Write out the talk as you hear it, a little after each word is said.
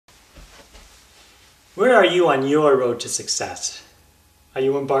Where are you on your road to success? Are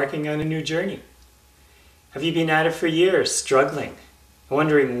you embarking on a new journey? Have you been at it for years, struggling,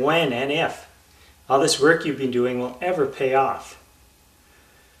 wondering when and if all this work you've been doing will ever pay off?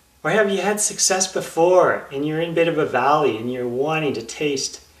 Or have you had success before and you're in a bit of a valley and you're wanting to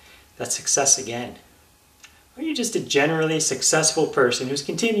taste that success again? Or are you just a generally successful person who's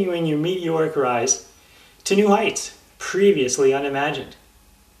continuing your meteoric rise to new heights previously unimagined?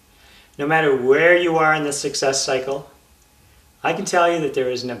 No matter where you are in the success cycle, I can tell you that there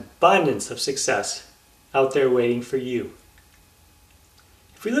is an abundance of success out there waiting for you.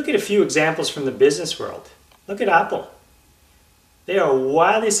 If we look at a few examples from the business world, look at Apple. They are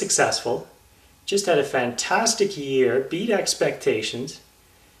wildly successful, just had a fantastic year, beat expectations.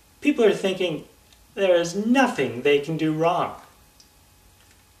 People are thinking there is nothing they can do wrong.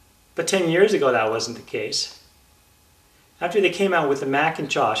 But 10 years ago that wasn't the case. After they came out with the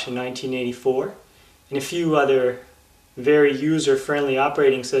Macintosh in 1984 and a few other very user-friendly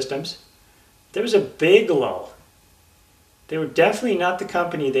operating systems, there was a big lull. They were definitely not the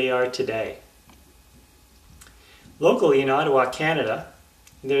company they are today. Locally in Ottawa, Canada,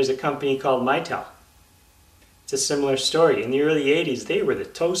 there's a company called Mitel. It's a similar story. In the early 80s, they were the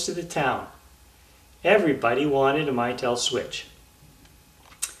toast of the town. Everybody wanted a Mitel switch.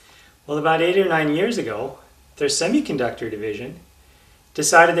 Well, about 8 or 9 years ago, their semiconductor division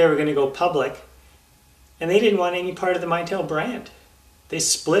decided they were going to go public, and they didn't want any part of the Mitel brand. They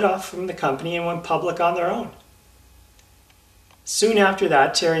split off from the company and went public on their own. Soon after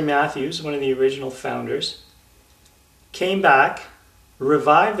that, Terry Matthews, one of the original founders, came back,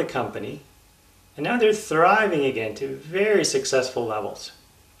 revived the company, and now they're thriving again to very successful levels.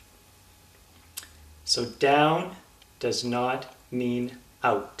 So down does not mean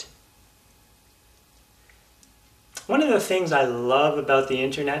out. One of the things I love about the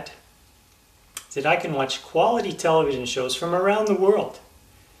internet is that I can watch quality television shows from around the world.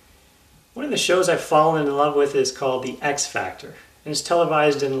 One of the shows I've fallen in love with is called The X Factor, and it's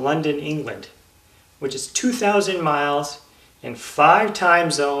televised in London, England, which is 2,000 miles and 5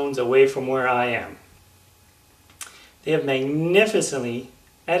 time zones away from where I am. They have magnificently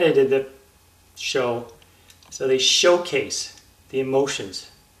edited the show so they showcase the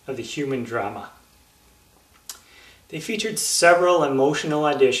emotions of the human drama. They featured several emotional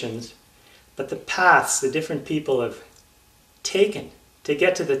auditions, but the paths the different people have taken to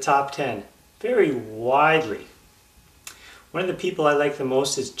get to the top 10 vary widely. One of the people I like the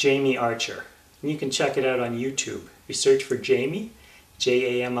most is Jamie Archer, and you can check it out on YouTube. You search for Jamie,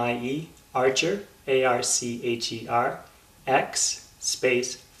 J-A-M-I-E, Archer, A-R-C-H-E-R, X,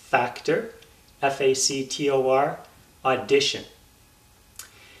 space, Factor, F-A-C-T-O-R, audition.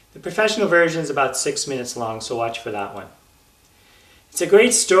 The professional version is about 6 minutes long, so watch for that one. It's a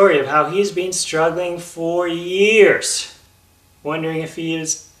great story of how he's been struggling for years, wondering if he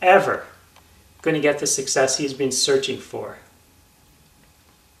is ever going to get the success he's been searching for.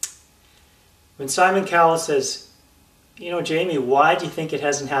 When Simon Cowell says, "You know, Jamie, why do you think it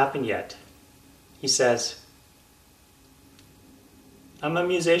hasn't happened yet?" He says, "I'm a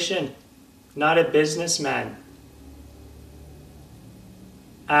musician, not a businessman."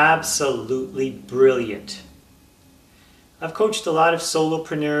 Absolutely brilliant. I've coached a lot of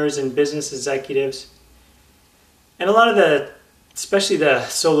solopreneurs and business executives, and a lot of especially the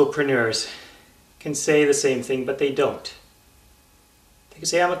solopreneurs, can say the same thing, but they don't. They can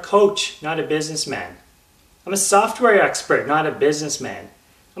say, "I'm a coach, not a businessman. I'm a software expert, not a businessman.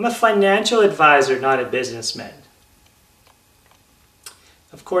 I'm a financial advisor, not a businessman."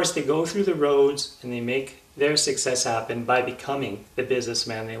 Of course, they go through the roads and they make their success happen by becoming the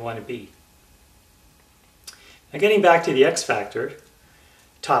businessman they want to be. Now, getting back to the X Factor,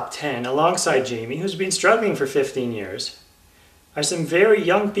 top 10, alongside Jamie, who's been struggling for 15 years, are some very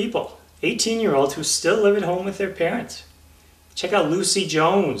young people, 18-year-olds who still live at home with their parents. Check out Lucy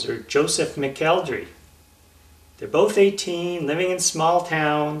Jones or Joseph McElderry. They're both 18, living in small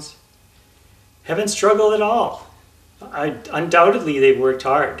towns, haven't struggled at all. Undoubtedly, they've worked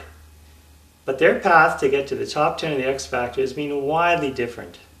hard. But their path to get to the top 10 of the X Factor has been widely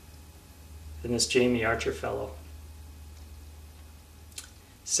different than this Jamie Archer fellow.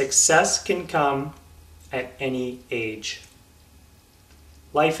 Success can come at any age.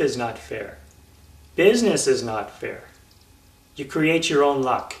 Life is not fair. Business is not fair. You create your own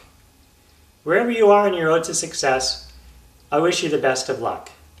luck. Wherever you are on your road to success, I wish you the best of luck.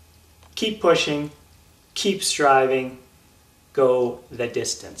 Keep pushing, keep striving, go the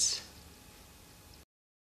distance.